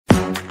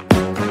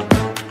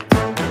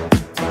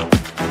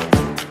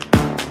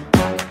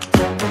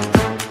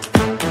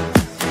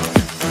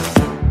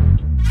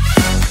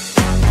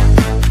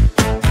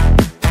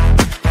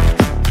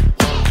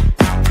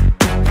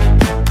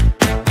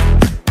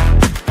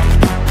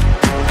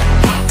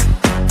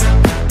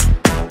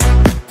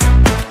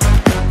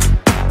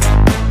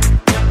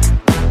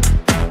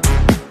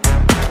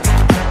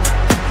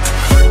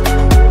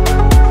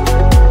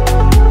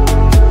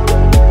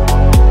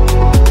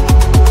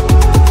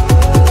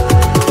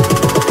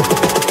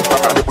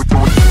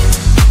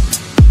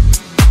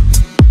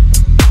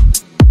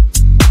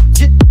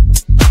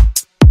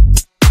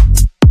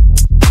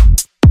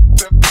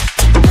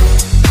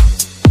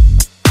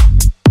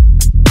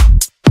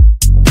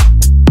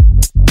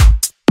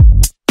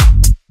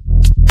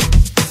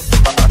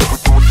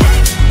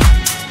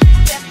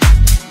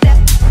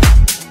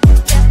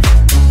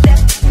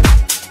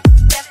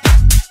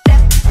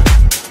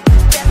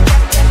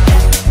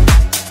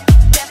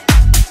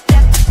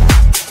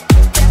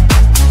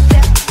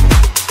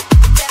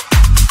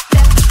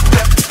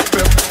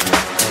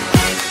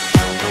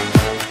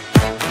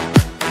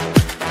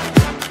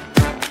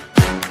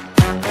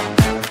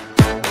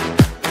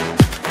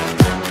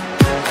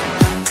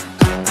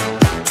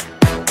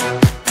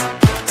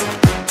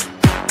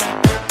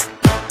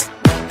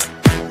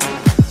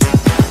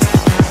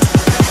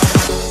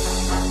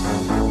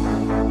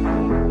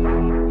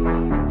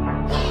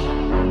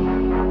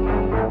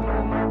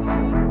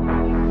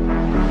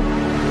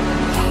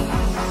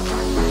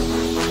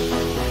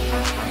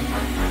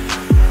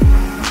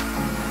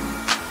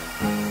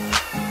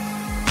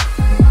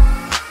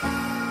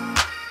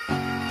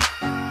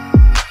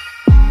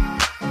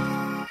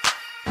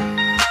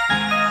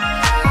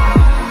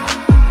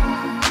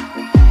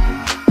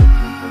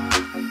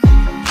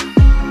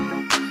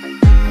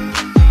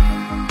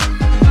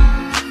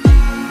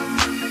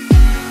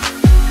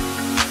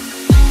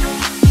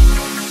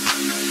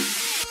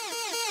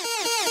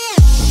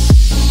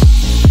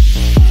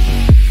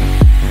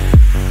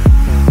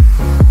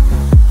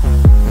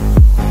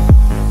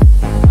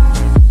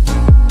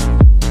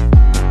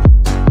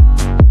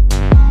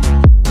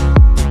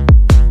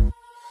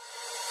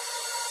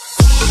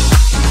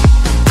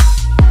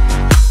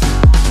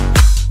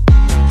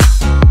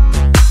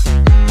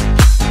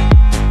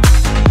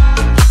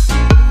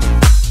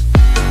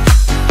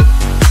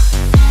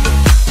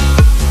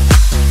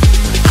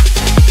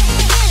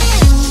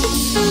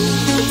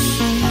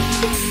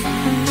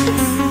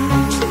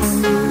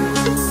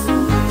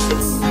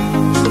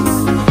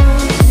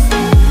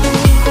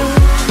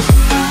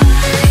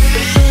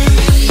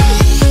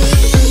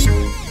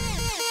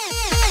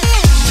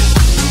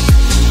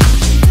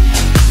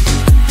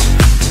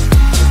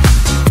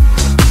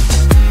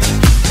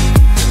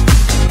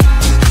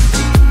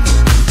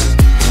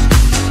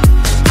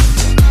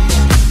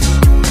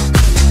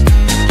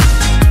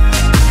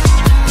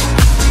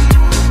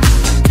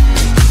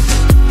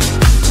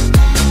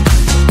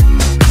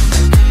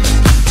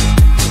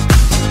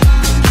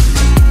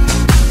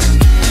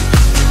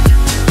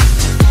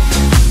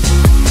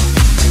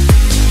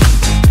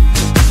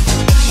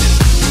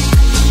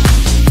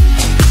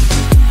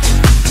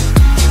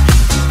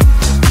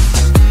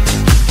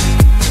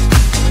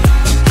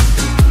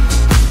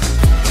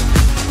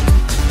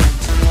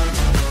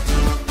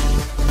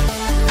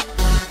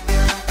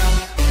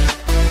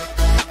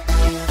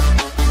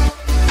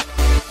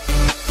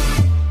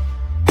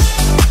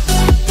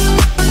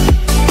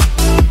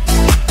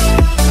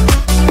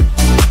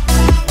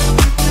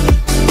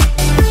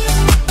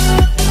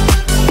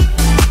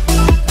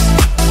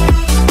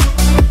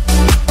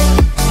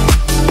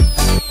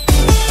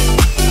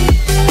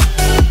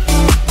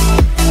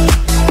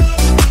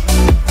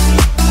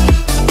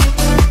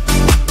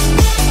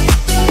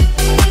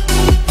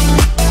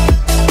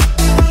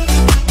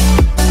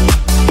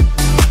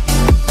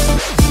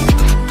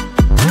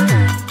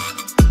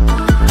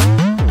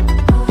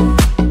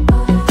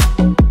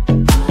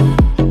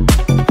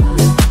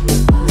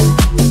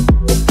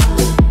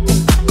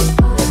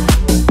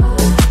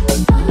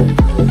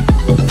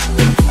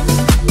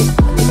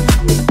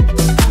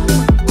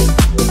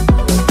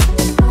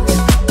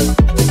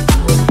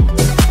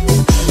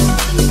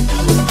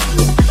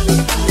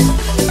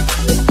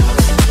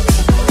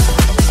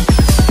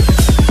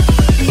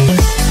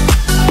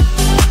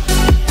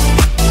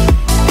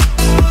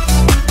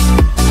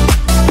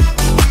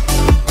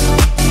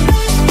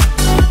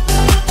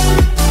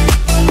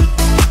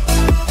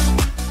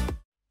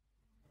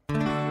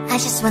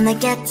wanna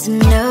get to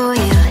know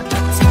you,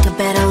 take a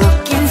better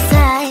look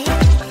inside.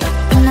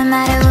 No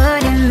matter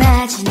what you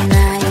imagine,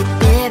 I'd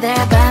be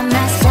there by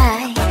my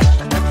side.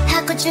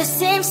 How could you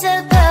seem so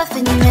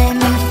perfect? You made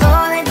me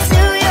fall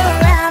into your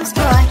arms.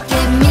 Boy,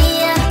 give me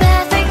a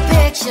perfect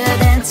picture,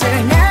 then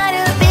turn out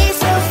to be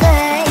so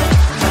fake.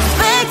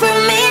 Fake for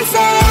me and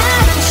say I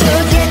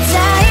should get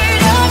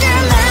tired of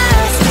your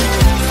lies.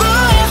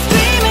 Boy, I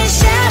scream and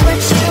shout, but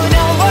you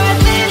don't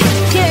worth it.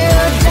 You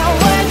don't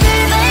worth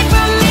it. Fake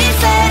for me,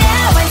 say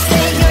I would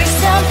say you're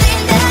something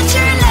that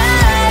you're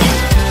not.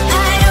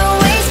 I don't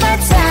waste my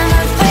time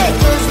on fake,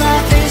 'cause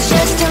life is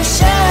just too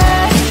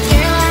short.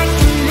 You're like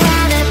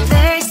another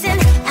person.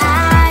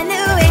 I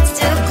knew it's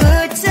too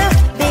good to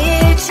be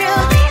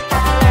true.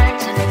 I learned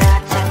to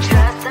not to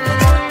trust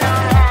someone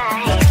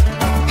alright.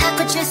 How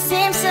could you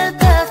seem so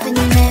perfect?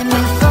 You made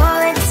me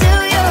fall into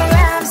your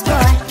arms.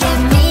 Boy,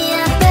 give me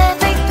a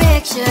perfect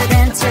picture,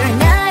 then turn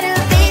out to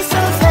be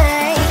so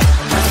fake.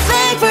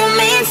 Fake for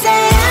me and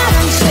say I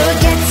should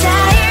get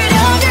tired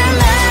of your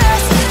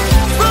lies.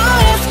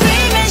 Boy, I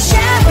scream and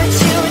shout, but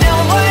you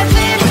don't worth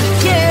it.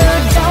 You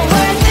don't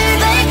worth it.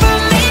 Fake for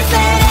me,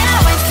 say I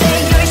would say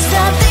you're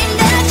something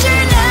that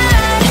you're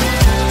not.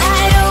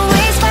 I don't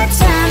waste my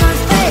time on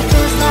fake,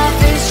 'cause life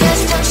is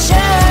just too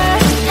short.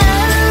 I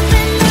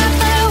open up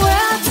my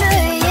world to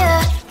you,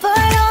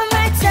 put all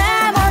my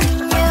time on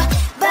you,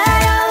 but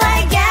all I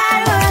got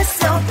was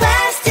so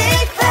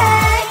plastic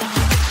fake.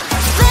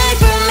 Fake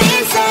for me,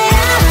 say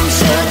I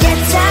should get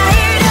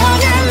tired of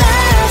your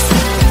lies.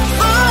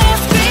 Boy, I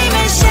scream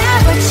and shout,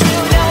 but you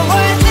don't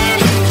worth it.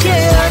 You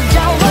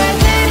don't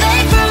worth it.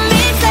 Fake for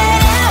me, say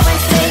I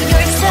would say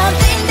you're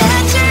something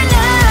that you're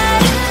not.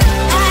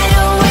 I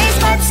don't waste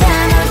my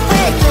time on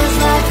fake, 'cause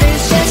life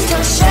is just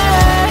too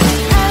short.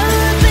 I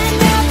open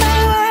up my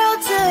world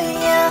to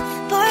you,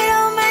 put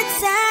all my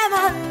time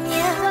on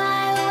you.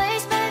 Why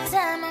waste my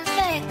time on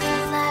fake,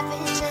 'cause life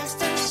is just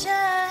too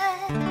short.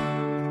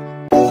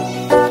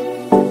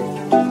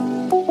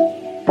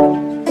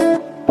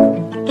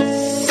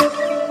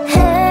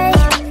 Hey,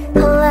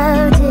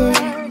 hello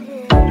dear.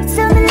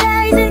 Tell me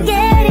lies and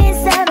get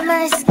inside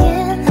my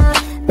skin.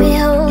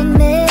 Behold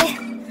me,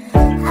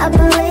 I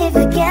believe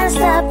we can't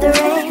stop the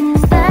rain.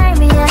 Find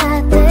me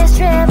at this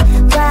trip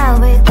while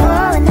we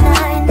calling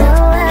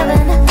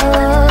 911.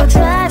 Oh,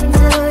 driving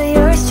to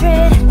your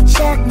street,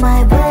 check my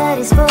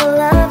body's full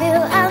of you,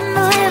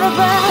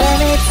 unbelievable. Let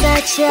me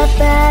touch your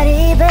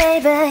body,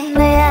 baby.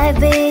 May I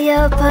be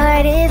your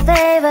party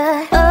favor?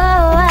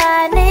 Oh,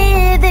 I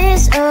need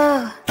this.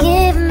 Oh,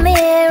 give me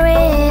a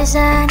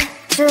reason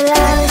to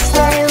let me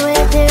stay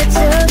with you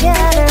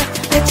together.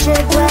 With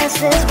your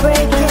glasses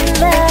breaking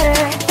better.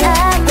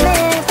 I'm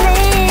in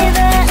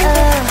fever.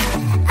 Oh,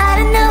 I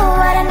don't know,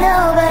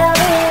 but I'll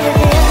be with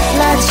you.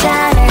 Love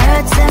trying to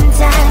hurt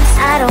sometimes.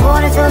 I don't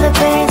wanna feel the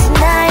pain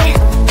tonight.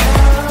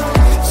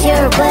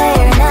 You're a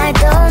player and I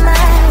don't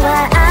mind.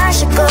 Why I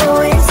should go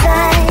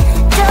inside.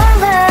 Don't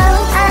know,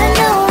 I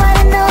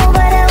don't know,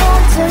 but I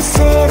want to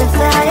see the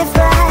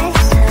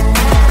fireflies.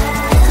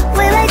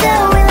 Will I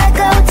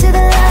go to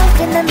the love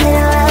in the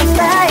middle of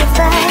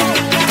firefight?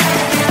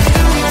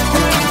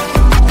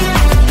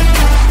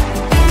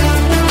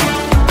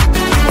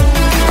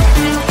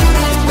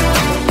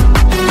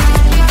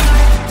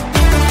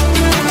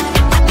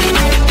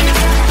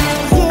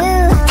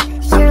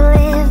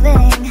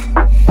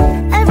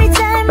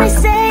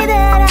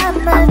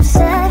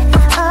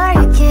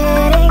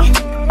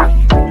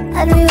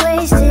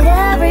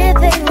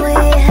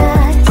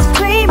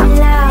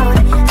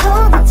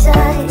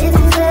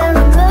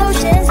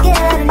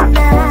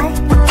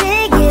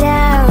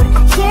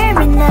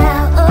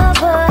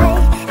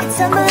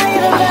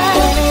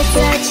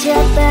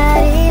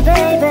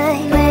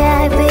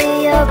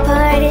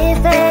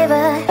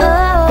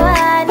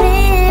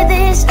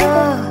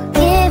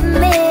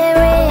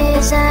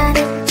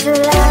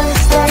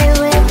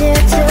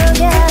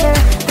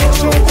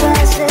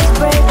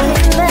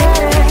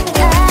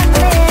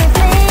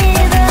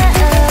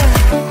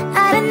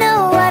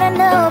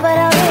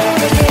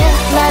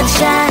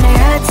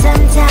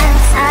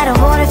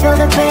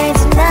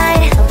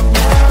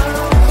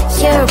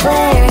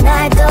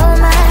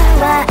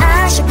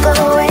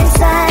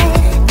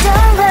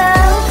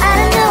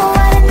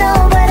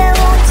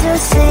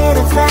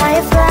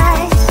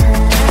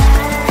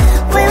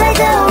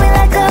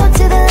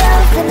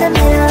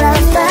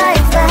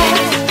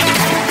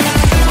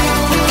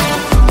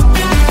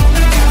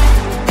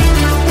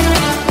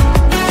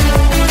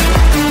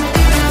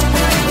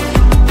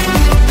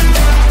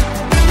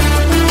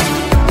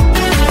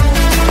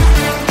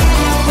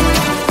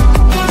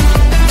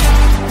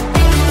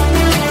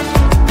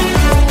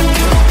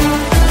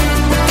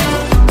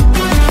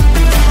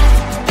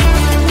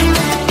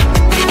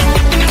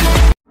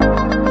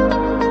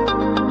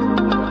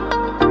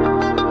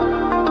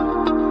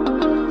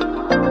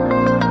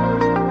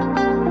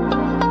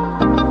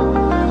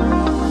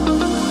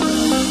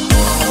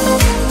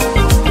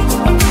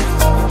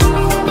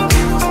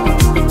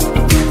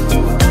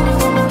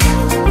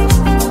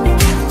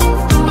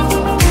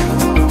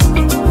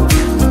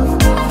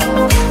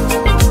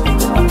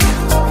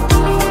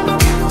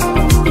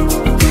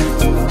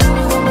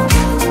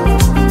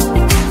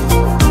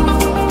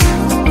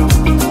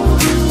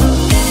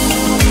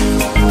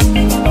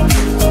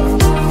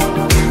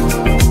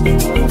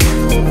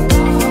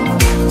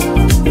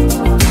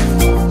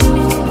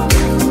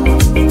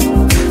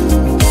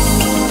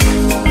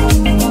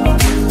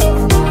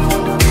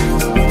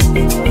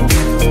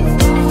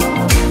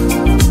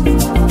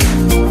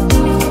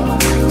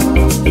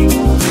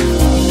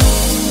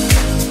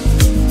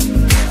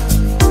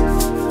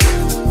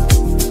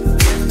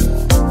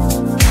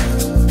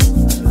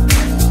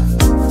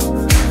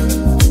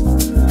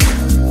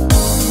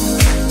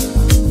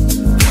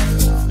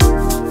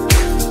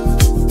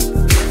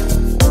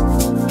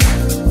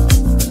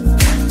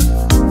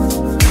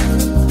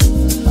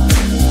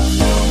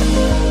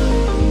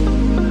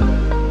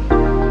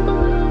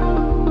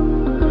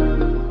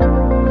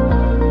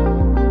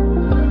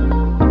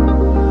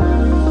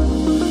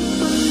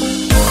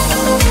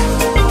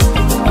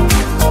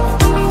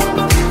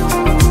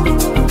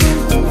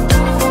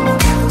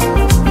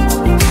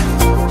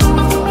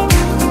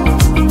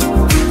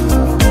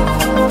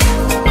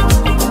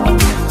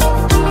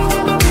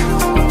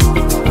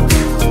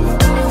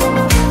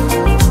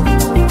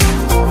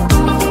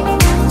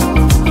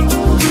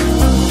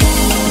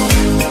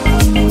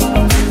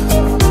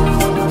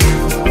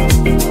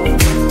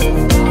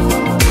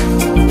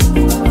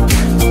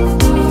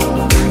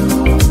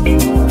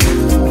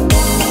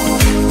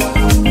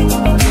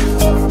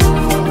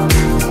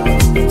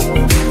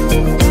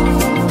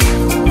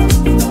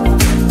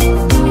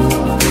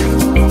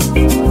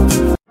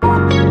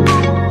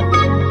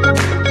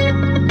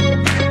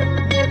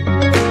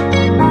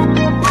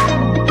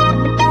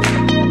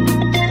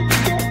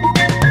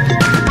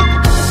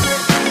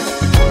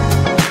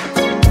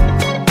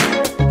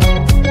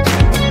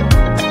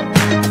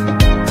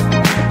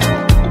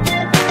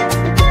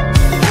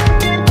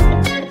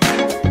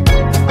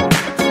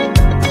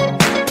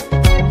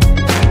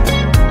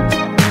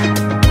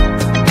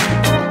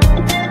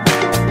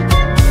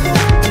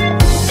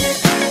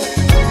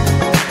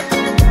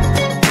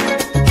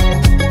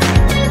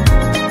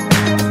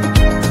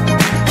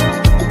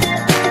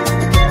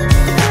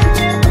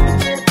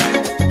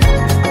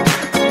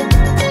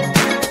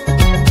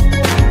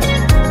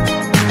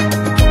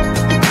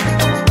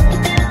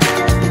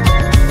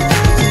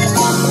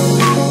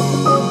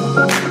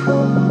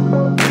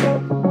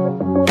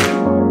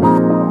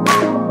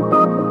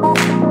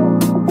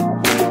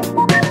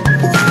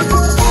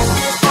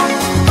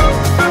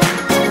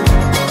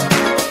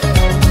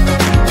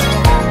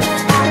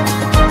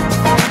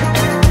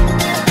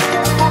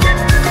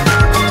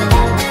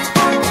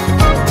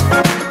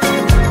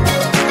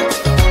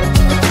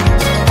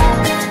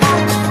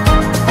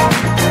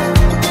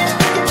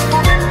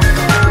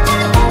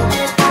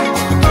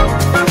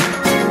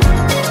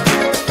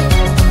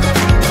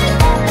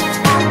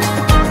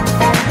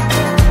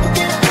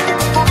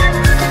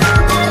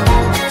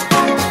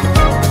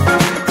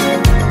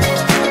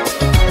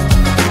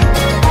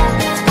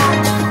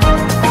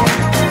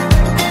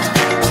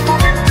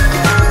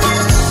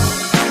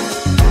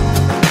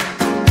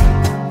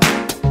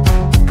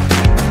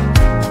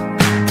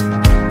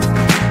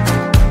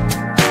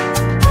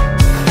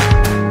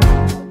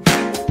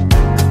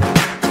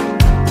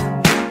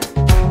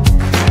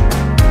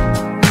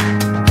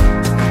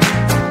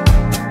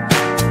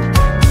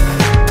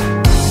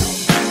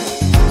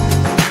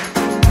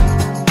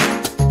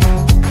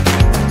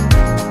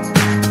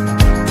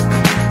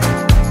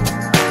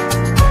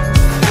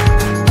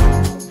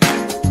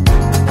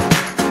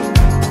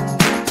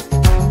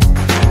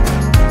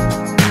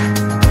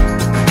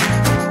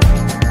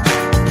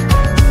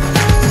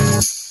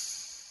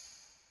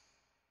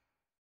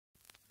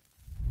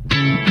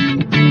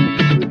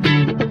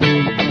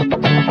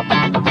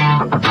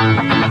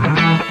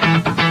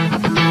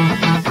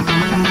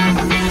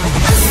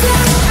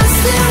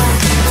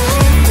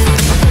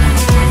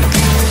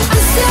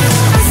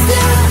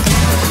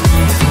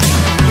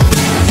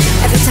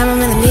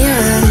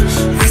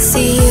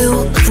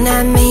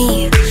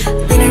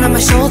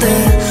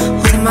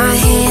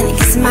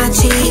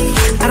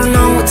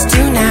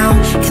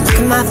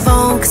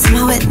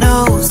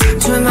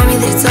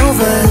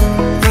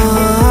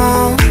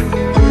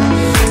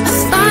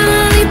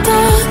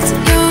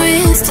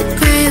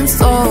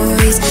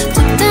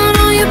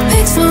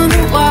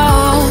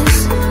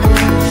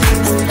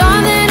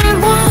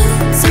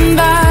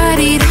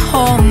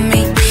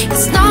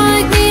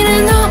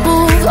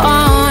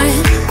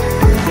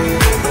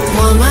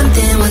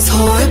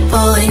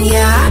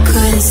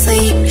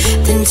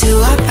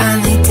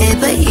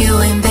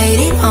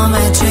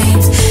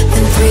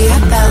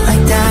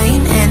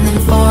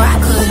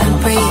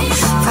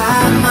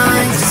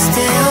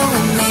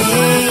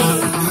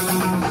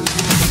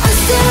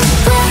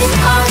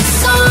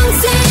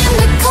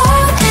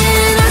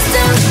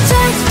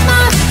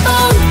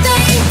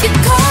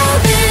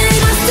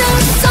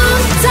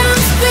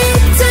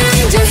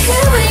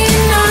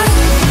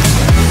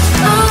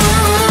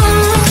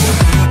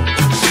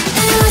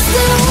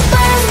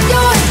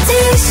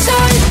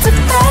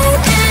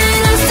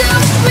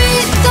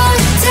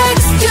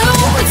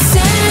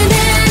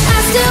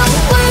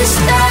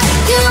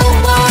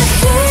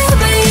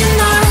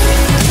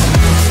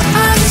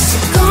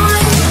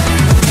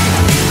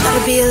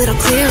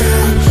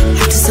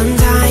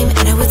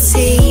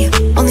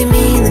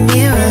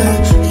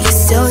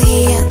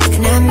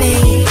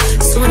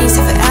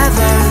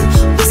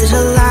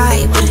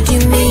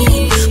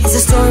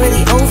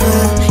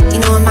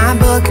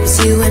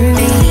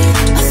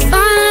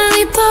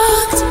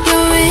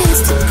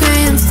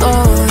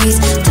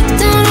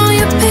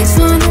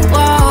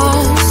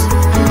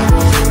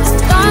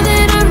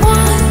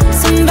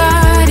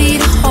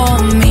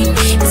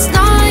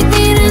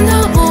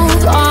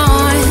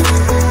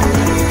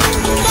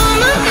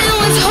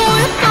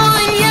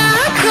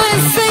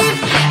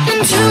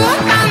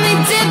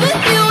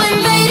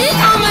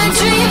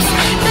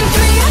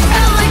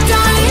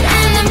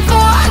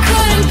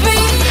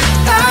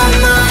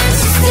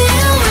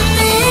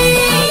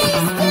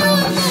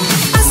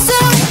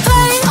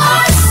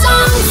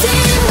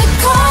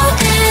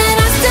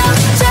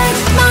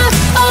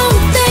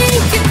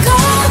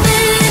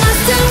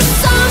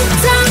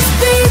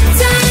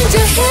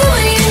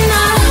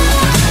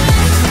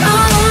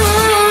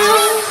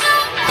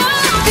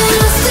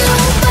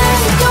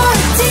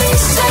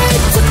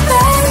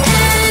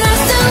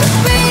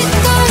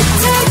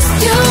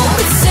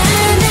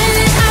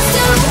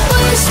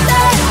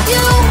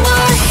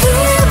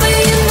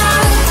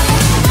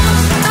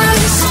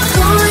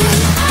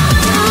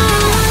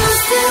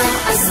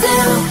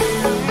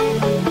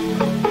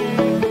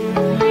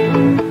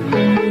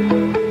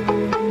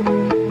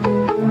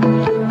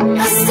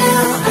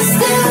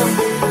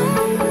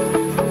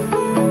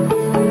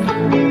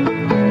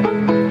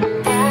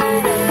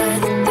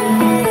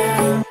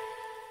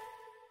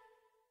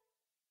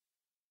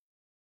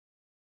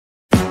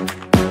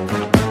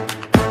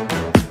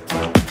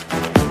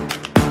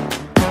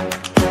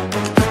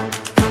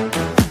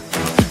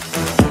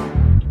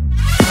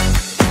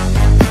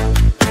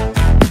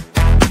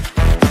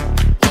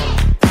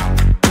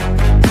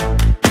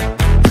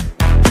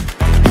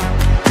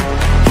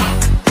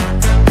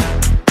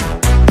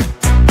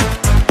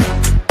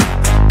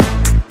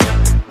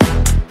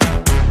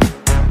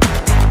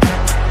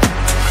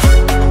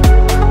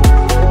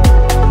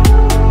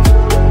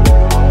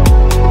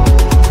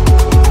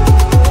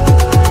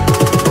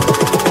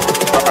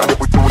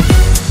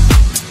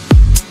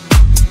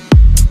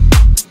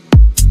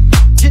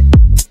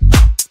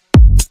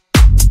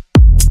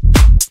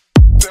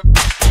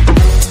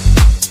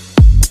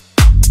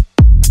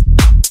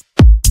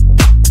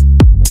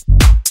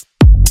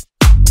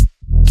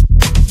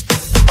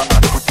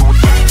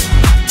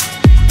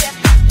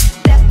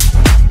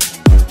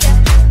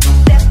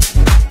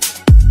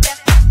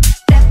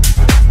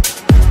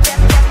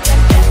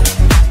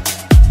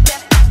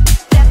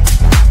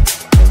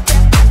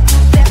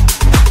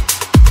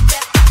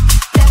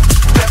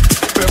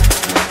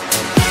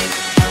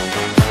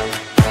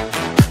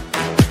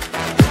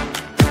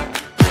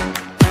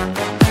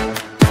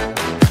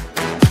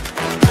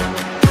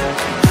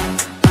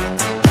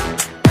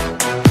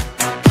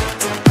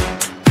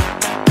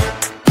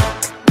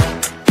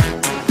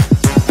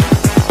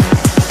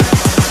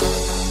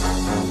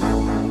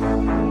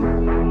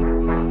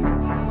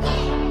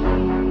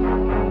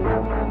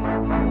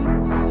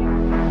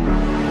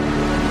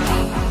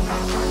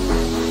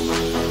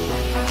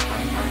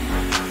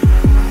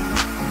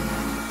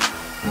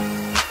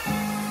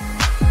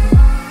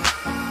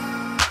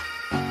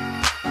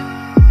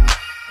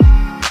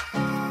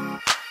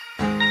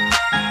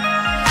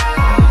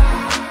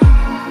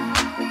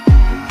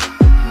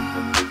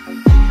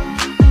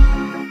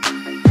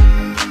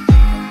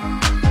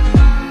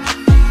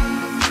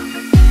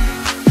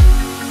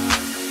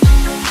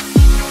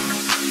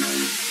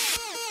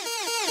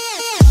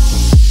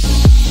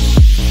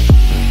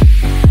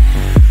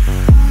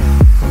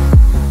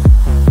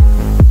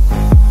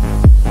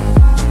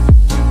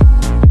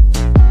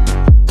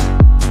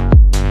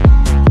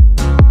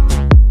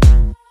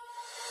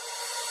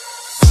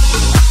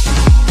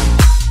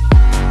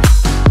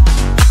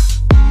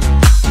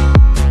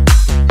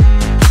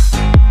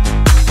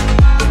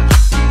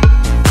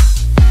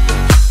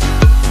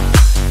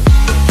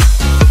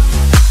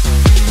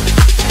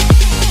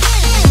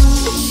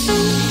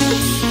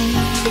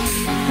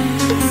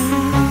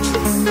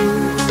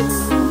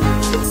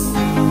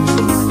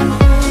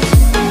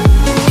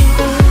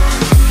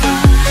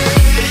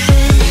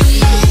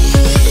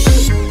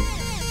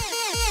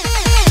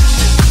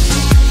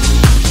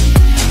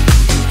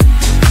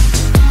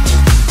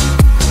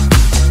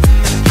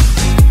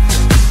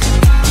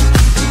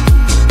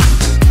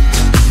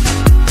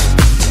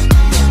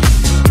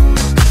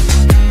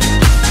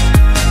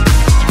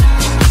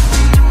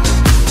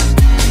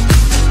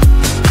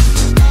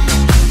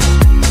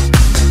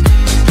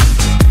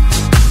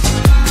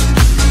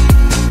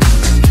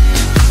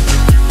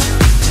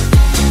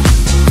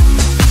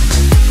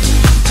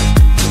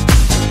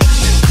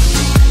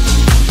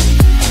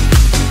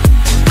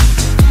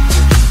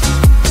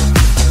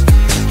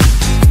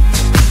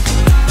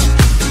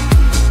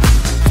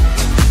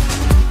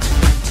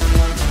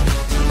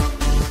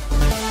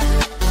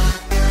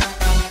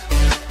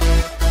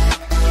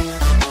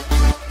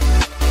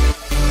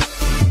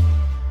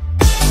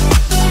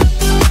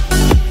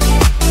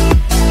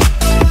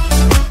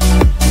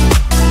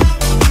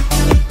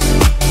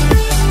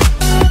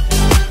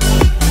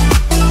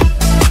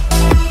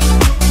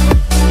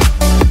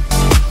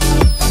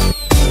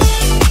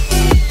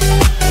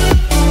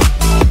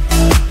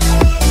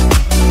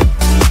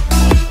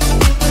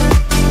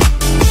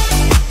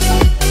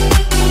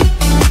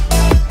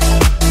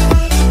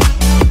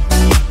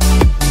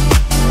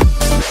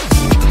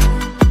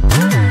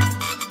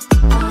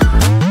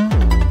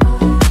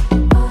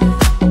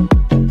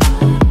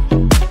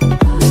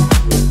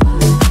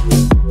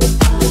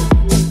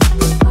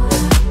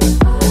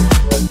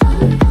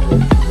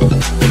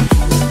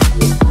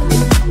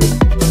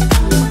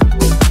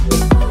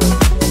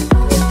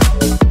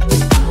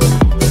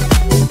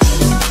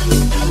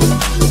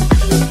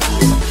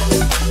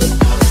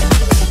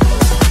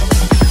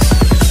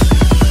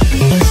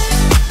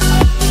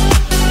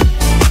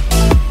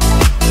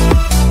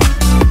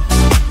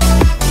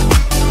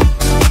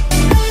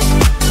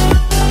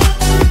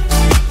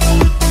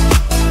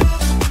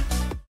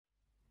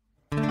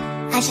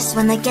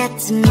 wanna get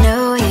to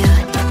know you,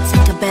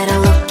 take a better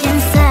look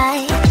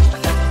inside.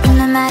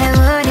 No matter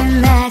what you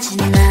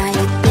imagine, now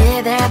you'd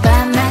be there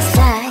by my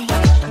side.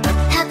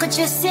 How could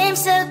you seem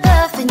so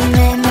perfect? You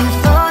made me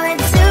fall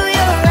into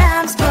your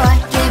arms, boy.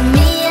 Give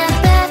me a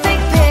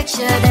perfect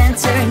picture, then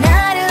turn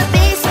out to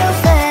be so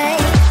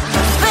fake.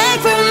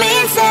 Fake for me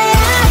and say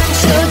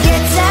you'll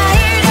get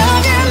tired of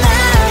your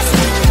mask.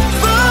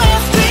 Boy, I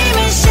scream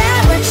and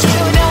shout, but you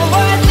don't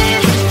worth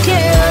it.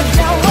 You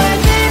don't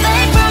worth it.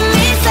 Fake for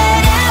me, say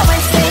that I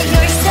say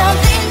you're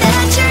something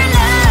that you're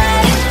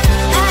not.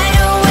 I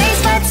don't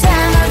waste my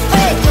time on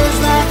fake, 'cause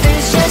life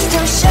is just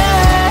too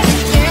short.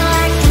 You're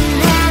like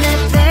another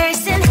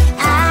person.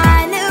 I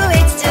knew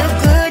it's too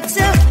good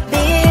to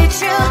be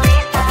true.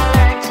 I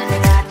learned to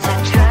not to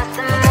trust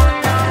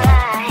someone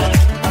alright.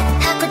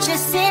 How could you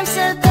seem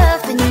so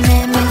perfect? You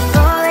made me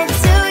fall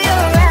into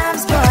your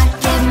arms, boy.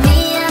 Give me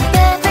a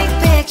perfect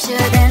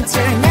picture, then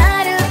turn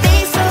out to be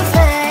so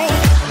fake.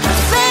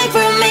 Fake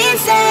for me and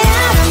say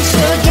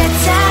you'll get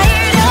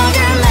tired of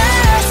your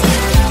mask.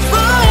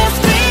 Boy, I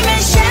scream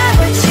and shout,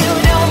 but you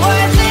don't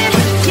worth it.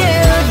 You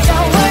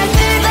don't worth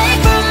it.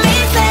 Fake for me,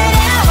 say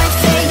I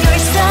say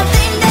you're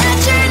something that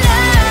you're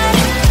not.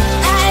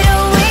 I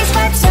don't waste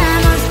my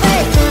time on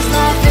fake, 'cause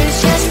life is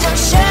just too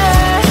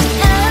short.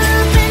 I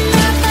open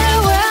up my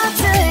world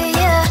to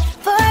you,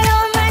 poured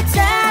all my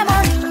time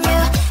on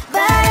you,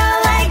 but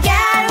all I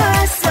got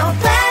was so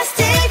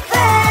plastic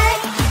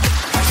fake.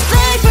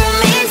 Fake for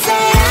me,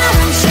 say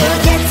you'll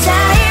get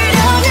tired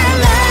of your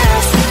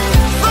mask.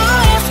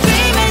 Boy, I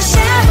scream and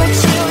shout, but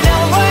you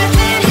don't worth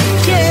it.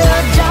 You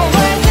don't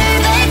worth it.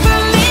 Fake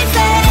for me,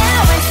 say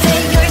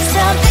you're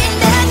something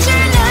that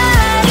you're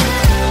not.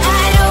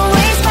 I don't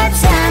waste my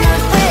time on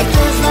fake,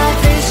 'cause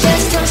life is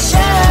just too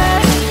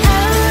short. I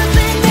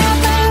opened up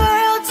my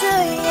world to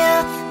you,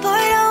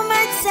 poured all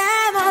my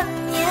time on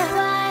you.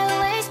 Why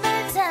waste my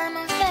time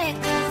on fake,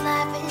 'cause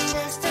life is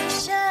just too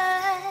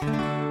short.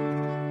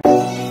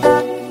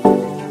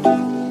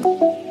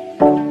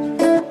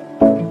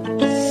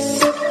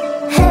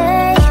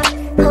 Hey,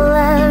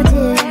 hello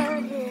dear.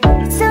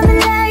 Tell me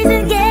lies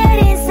and get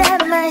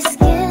inside my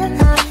skin.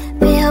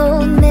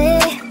 Behold me,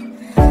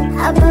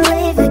 I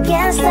believe we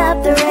can't stop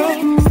the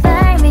rain.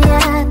 Find me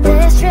at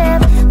this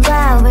trip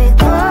while we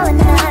call it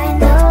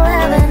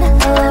 9/11.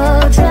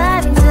 Oh,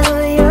 driving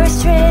through your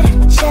street.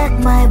 Check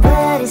my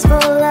body's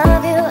full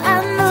of you,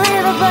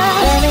 unbelievable.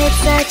 Let me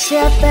touch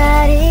your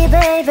body,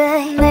 baby.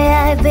 May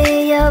I be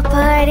your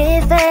party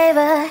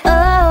favor?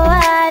 Oh,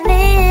 I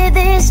need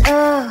this.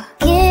 Oh,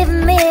 give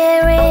me a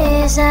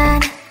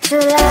reason to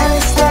love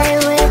and stay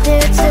with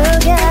you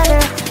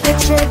together.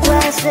 With your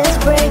glasses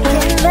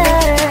breaking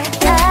better.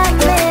 I'm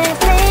in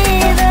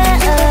fever.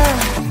 Oh,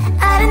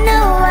 I don't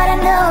know,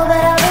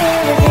 but I'll be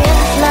with you.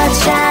 Blood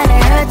shine,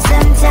 it hurts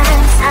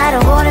sometimes. I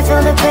don't wanna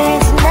feel the pain